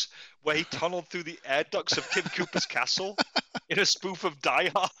Willis, where he tunneled through the air ducts of King Koopa's castle in a spoof of Die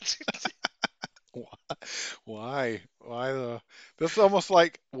Hard. Why? Why though? That's almost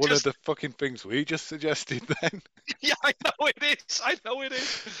like one Just- of the fucking things we just suggested then. Yeah, I know it is. I know it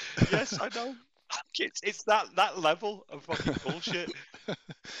is. Yes, I know. It's that level of fucking bullshit.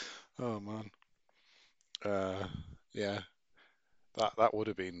 Oh man. Yeah. That would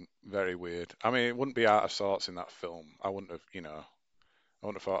have been very weird. I mean, it wouldn't be out of sorts in that film. I wouldn't have, I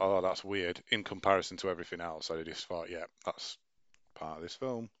wouldn't have thought, oh, that's weird in comparison to everything else. I'd have just thought, yeah, that's part of this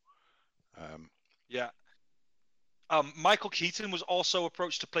film. Yeah. Michael Keaton was also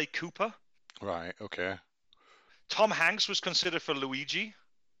approached to play Koopa. Right, okay. Tom Hanks was considered for Luigi.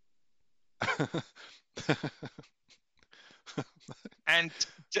 And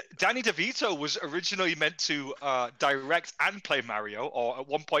Danny DeVito was originally meant to direct and play Mario, or at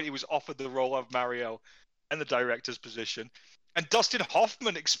one point he was offered the role of Mario and the director's position. And Dustin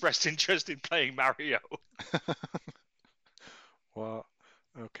Hoffman expressed interest in playing Mario. What?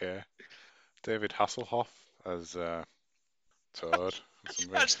 Okay. David Hasselhoff as Toad.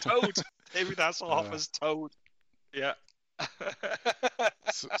 That's Toad. David Hasselhoff as Toad. Yeah.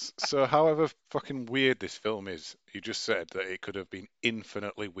 So however fucking weird this film is, you just said that it could have been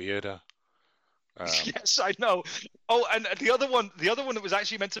infinitely weirder. Yes, I know. Oh, and the other one that was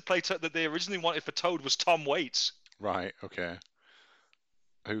actually meant to play that they originally wanted for Toad was Tom Waits. Right, okay.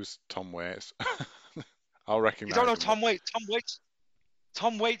 Who's Tom Waits? I'll recognize You don't know him. Tom Waits?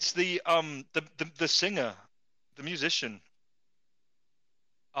 Tom Waits, the singer, the musician.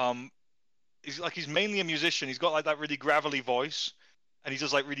 He's mainly a musician. He's got like that really gravelly voice, and he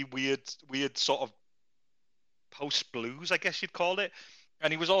does like really weird sort of post blues, I guess you'd call it.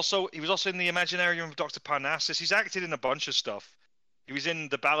 And he was also in the Imaginarium of Dr. Parnassus. He's acted in a bunch of stuff. He was in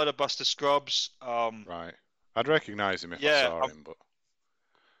The Ballad of Buster Scruggs. Right. I'd recognize him if I saw him, but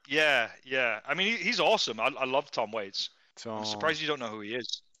yeah. I mean, he's awesome. I love Tom Waits. Tom I'm surprised you don't know who he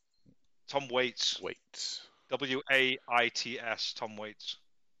is. Tom Waits. Waits. Waits. Tom Waits.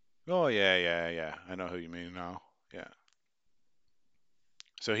 Oh yeah. I know who you mean now. Yeah.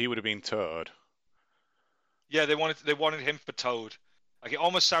 So he would have been Toad. Yeah, they wanted him for Toad. Like it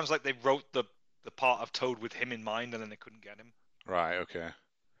almost sounds like they wrote the part of Toad with him in mind, and then they couldn't get him. Right. Okay.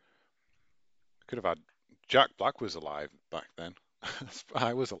 Could have had Jack Black was alive back then.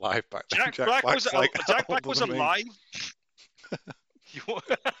 I was alive back then. Jack Black was older than me. alive.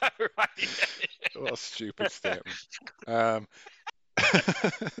 Right. What a stupid statement.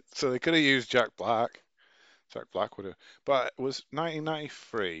 So they could have used Jack Black. Jack Black would have. But it was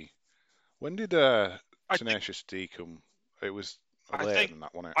 1993. When did Tenacious D come? It was later than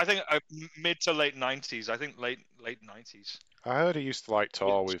that, wasn't it? I think mid to late 90s. I think late 90s. I heard he used to like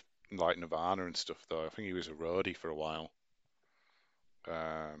tour with like Nirvana and stuff though. I think he was a roadie for a while.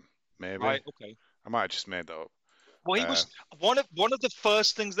 Maybe. Right. Okay. I might have just made that up. Well, he was one of the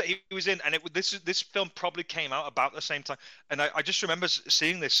first things that he was in, and this film probably came out about the same time. And I just remember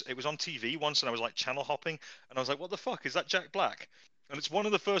seeing this. It was on TV once, and I was like channel hopping, and I was like, "What the fuck is that, Jack Black?" And it's one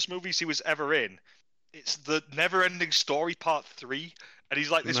of the first movies he was ever in. It's the Never-Ending Story Part 3, and he's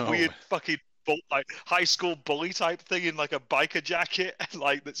like this weird fucking like high school bully type thing in like a biker jacket,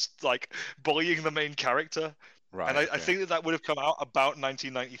 like that's like bullying the main character. Right. And I think that would have come out about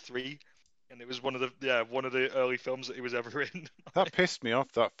 1993. And it was one of the early films that he was ever in. That pissed me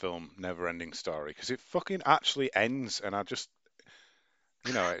off, that film, Never-Ending Story, because it fucking actually ends, and I just,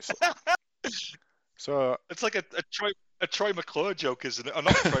 it's so. It's like a Troy McClure joke, isn't it? Or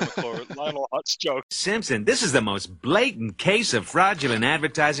not Troy McClure, Lionel Hutz joke. Simpson, this is the most blatant case of fraudulent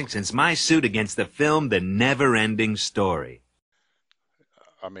advertising since my suit against the film The Never-Ending Story.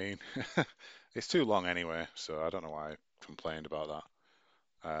 I mean, it's too long anyway, so I don't know why I complained about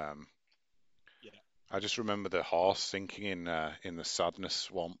that. I just remember the horse sinking in the Sadness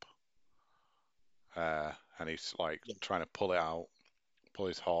Swamp, and and he's like trying to pull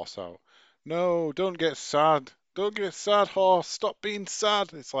his horse out. No, don't get sad. Don't get sad, horse. Stop being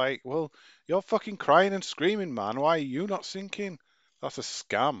sad. It's like, well, you're fucking crying and screaming, man. Why are you not sinking? That's a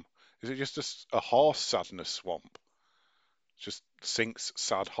scam. Is it just a horse sadness swamp? Just sinks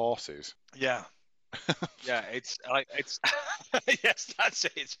sad horses. Yeah. Yeah, it's like it's yes, that's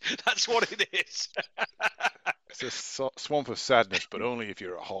it. That's what it is. It's a swamp of sadness, but only if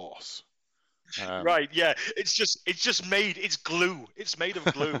you're a horse. Right, yeah. It's glue. It's made of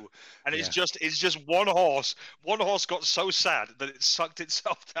glue. And it's just one horse. One horse got so sad that it sucked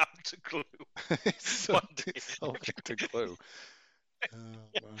itself down to glue. It sucked itself into glue.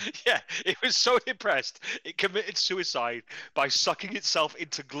 Yeah, it was so depressed it committed suicide by sucking itself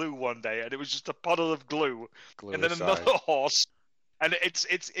into glue one day, and it was just a puddle of glue. And then another horse, and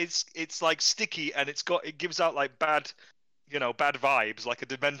it's like sticky, and it gives out like bad vibes, like a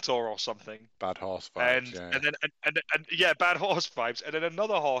Dementor or something. Bad horse vibes. And yeah, bad horse vibes. And then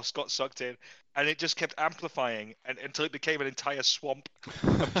another horse got sucked in, and it just kept amplifying until it became an entire swamp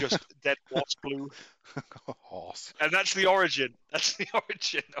of just dead horse glue. Horse. And that's the origin. That's the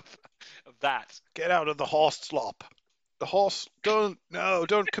origin of that. Get out of the horse slop. The horse, don't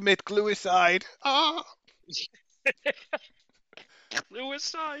commit gluicide. Ah!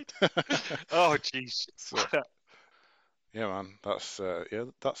 Gluicide. Oh, jeez. Yeah, man. That's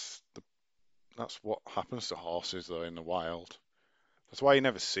what happens to horses though in the wild. That's why you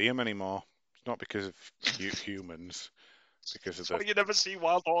never see them anymore. It's not because of humans. Because of That's why you never see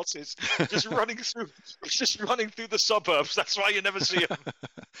wild horses just running through the suburbs. That's why you never see them.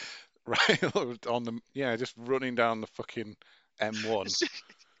 Right just running down the fucking M1.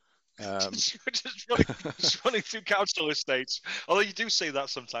 Just running through council estates. Although you do see that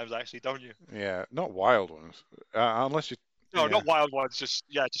sometimes, actually, don't you? Yeah, not wild ones, unless you. No, not wild ones.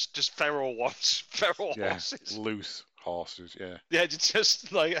 Just feral ones. Feral horses. Loose horses. Yeah. Yeah,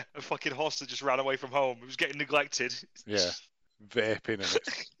 just like a fucking horse that just ran away from home. It was getting neglected. Yeah, vaping and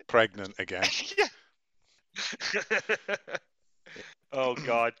it's pregnant again. Oh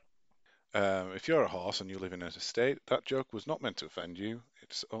God. If you're a horse and you live in an estate, that joke was not meant to offend you.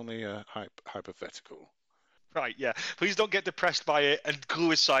 It's only hypothetical. Right, yeah. Please don't get depressed by it and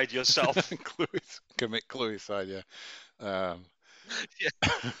gluicide yourself. Commit gluicide, yeah.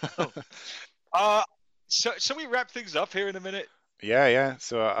 So we wrap things up here in a minute? Yeah.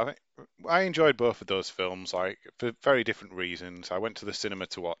 So I think I enjoyed both of those films, like for very different reasons. I went to the cinema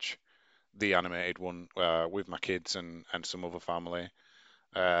to watch the animated one with my kids and some other family.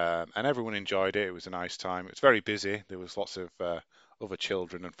 And everyone enjoyed it. It was a nice time. It was very busy. There was lots of other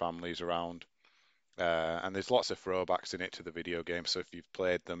children and families around, and there's lots of throwbacks in it to the video game. So if you've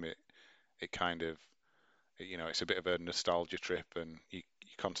played them, it kind of, it's a bit of a nostalgia trip, and you're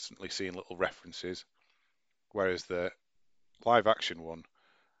constantly seeing little references. Whereas the live action one,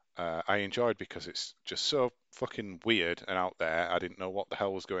 I enjoyed because it's just so fucking weird and out there. I didn't know what the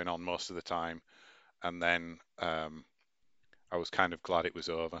hell was going on most of the time, and then I was kind of glad it was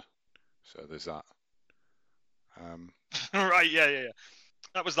over. So there's that. Right, yeah.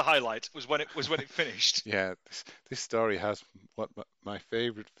 That was the highlight. Was when it finished. Yeah, this story has what my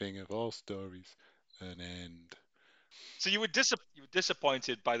favorite thing of all stories, an end. So you were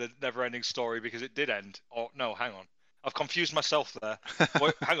disappointed by the never-ending story because it did end. Or no, hang on, I've confused myself there.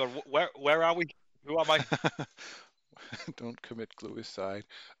 Hang on, where are we? Who am I? Don't commit gluicide.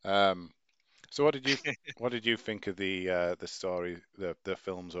 So what did you think of the story, the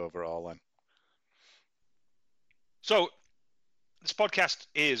films overall then? So this podcast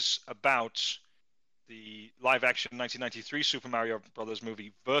is about the live-action 1993 Super Mario Brothers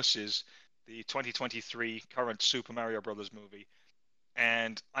movie versus the 2023 current Super Mario Brothers movie,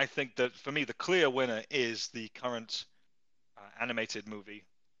 and I think that for me the clear winner is the current animated movie.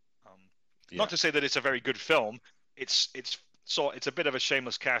 Not to say that it's a very good film. It's a bit of a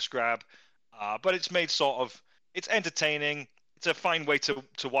shameless cash grab. But it's made it's entertaining. It's a fine way to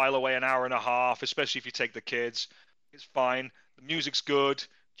while away an hour and a half, especially if you take the kids. It's fine. The music's good.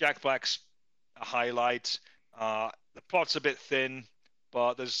 Jack Black's a highlight. The plot's a bit thin,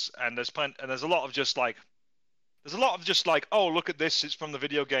 but there's a lot of just like, oh, look at this. It's from the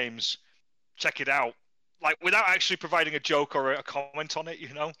video games. Check it out. Like without actually providing a joke or a comment on it,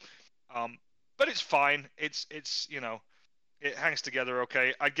 But it's fine. It's it hangs together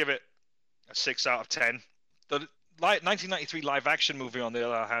okay. I'd give it a 6 out of 10. The 1993 live action movie, on the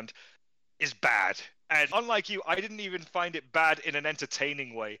other hand, is bad. And unlike you, I didn't even find it bad in an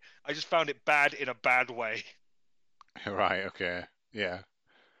entertaining way. I just found it bad in a bad way. Right. Okay. Yeah.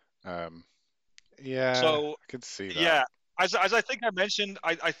 Yeah. So I could see that. yeah, as I think I mentioned,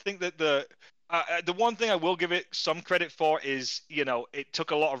 I think that The one thing I will give it some credit for is, it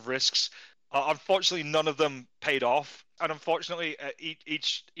took a lot of risks. Unfortunately, none of them paid off, and unfortunately,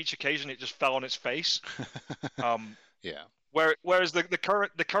 each occasion it just fell on its face. Yeah. Whereas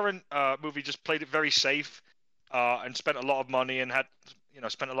the current movie just played it very safe, and spent a lot of money and had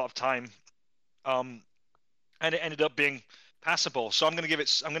spent a lot of time, and it ended up being passable. So I'm going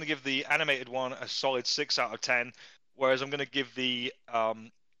to give the animated one a solid 6 out of 10, whereas I'm going to give the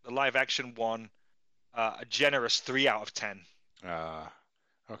live action one a generous 3 out of 10.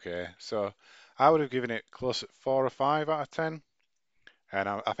 Okay. So I would have given it close at 4 or 5 out of 10, and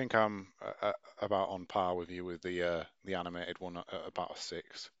I think I'm about on par with you with the animated one at about a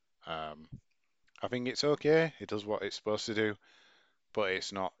 6. I think it's okay. It does what it's supposed to do, but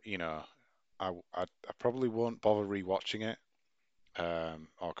it's not. I probably won't bother rewatching it,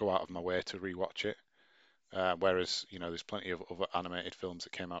 or go out of my way to rewatch it. Whereas, there's plenty of other animated films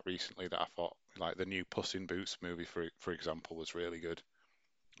that came out recently that I thought, like the new Puss in Boots movie, for example, was really good.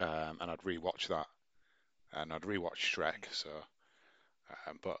 And I'd rewatch that, and I'd rewatch Shrek. So,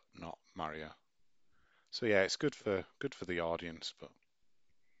 but not Mario. So yeah, it's good for the audience. But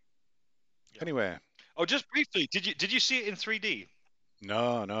Yeah. anyway, Oh, just briefly, did you see it in 3D?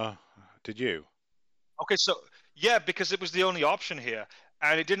 no, did you? Okay, so yeah, because it was the only option here,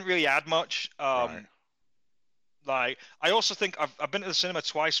 and it didn't really add much. Right. Like, I also think I've been to the cinema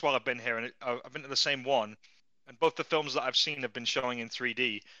twice while I've been here, and I've been to the same one, and both the films that I've seen have been showing in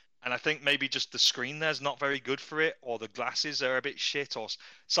 3D. And I think maybe just the screen there's not very good for it, or the glasses are a bit shit, or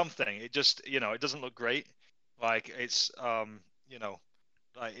something. It just, it doesn't look great. Like it's,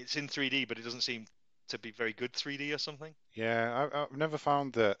 like it's in 3D, but it doesn't seem to be very good 3D or something. Yeah, I've never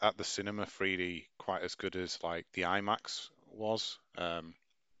found that at the cinema 3D quite as good as like the IMAX was. I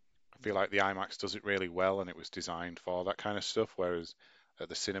feel like the IMAX does it really well, and it was designed for that kind of stuff. Whereas at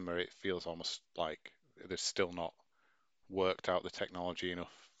the cinema, it feels almost like they've still not worked out the technology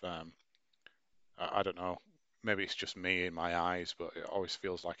enough. I don't know. Maybe it's just me in my eyes, but it always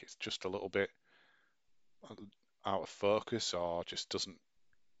feels like it's just a little bit out of focus, or just doesn't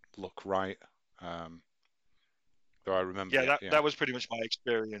look right. Um, though I remember Yeah, the that was pretty much my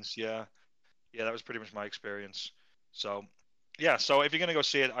experience. Yeah, yeah, that was pretty much my experience. So, yeah, so if you're gonna go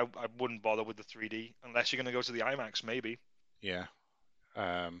see it, I wouldn't bother with the 3D unless you're gonna go to the IMAX, maybe. yeah.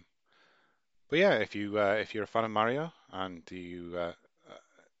 Um, but yeah, if you're a fan of Mario and you've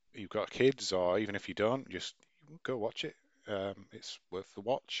got kids, or even if you don't, just go watch it. It's worth the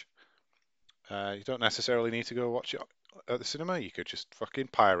watch. You don't necessarily need to go watch it at the cinema. You could just fucking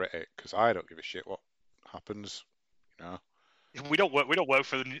pirate it, because I don't give a shit what happens. You know? We don't work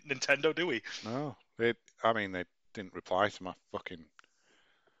for the Nintendo, do we? No, they didn't reply to my fucking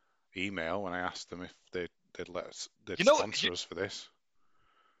email when I asked them if they'd let us, they'd You know, sponsor us for this.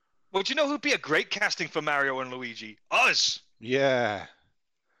 well, do you know who'd be a great casting for Mario and Luigi? Us. Yeah,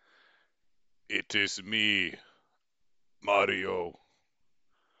 it is me, Mario.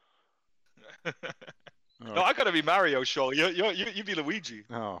 No, I gotta be Mario, surely. You be Luigi.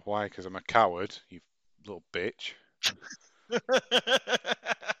 Oh, why? Because I'm a coward, you little bitch.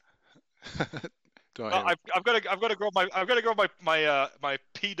 Don't hit me. I've got to grow my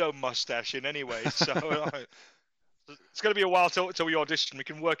pedo mustache in anyway. So it's gonna be a while till we audition. We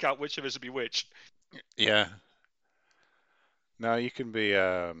can work out which of us will be which. Yeah. No, you can be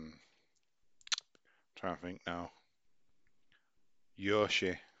trying to think now.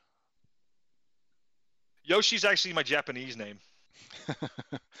 Yoshi. Yoshi's actually my Japanese name.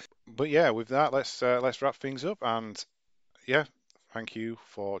 But yeah, with that, let's wrap things up. And yeah, thank you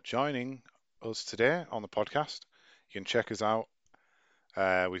for joining us today on the podcast. You can check us out.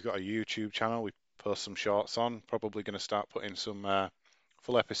 We've got a YouTube channel. We post some shorts on. Probably going to start putting some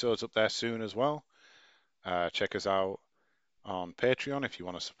full episodes up there soon as well. Check us out on Patreon if you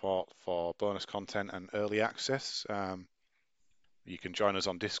want to support for bonus content and early access. You can join us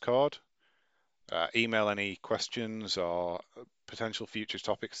on Discord. Email any questions or potential future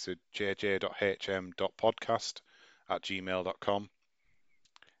topics to jj.hm.podcast@gmail.com.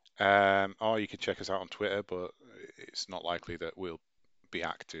 Or you can check us out on Twitter, but it's not likely that we'll be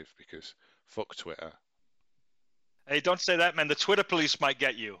active because fuck Twitter. Hey, don't say that, man. The Twitter police might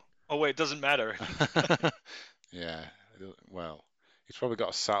get you. Oh wait, it doesn't matter. Yeah, well, he's probably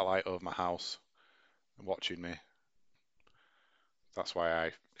got a satellite over my house watching me. That's why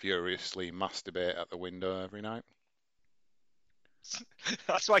I furiously masturbate at the window every night.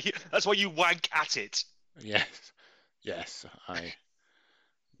 That's why you wank at it. Yes, I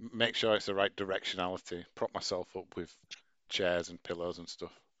make sure it's the right directionality. Prop myself up with chairs and pillows and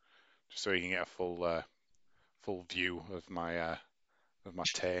stuff, just so you can get a full view of my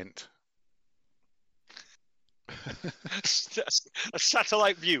taint. A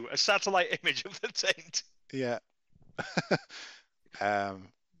satellite view, a satellite image of the taint. Yeah. But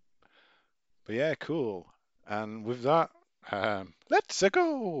yeah, cool. And with that, let's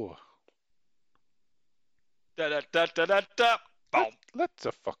go. Da da da da da da. Boom. Let's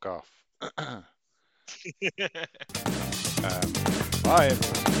fuck off.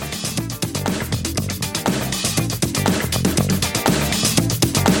 Bye.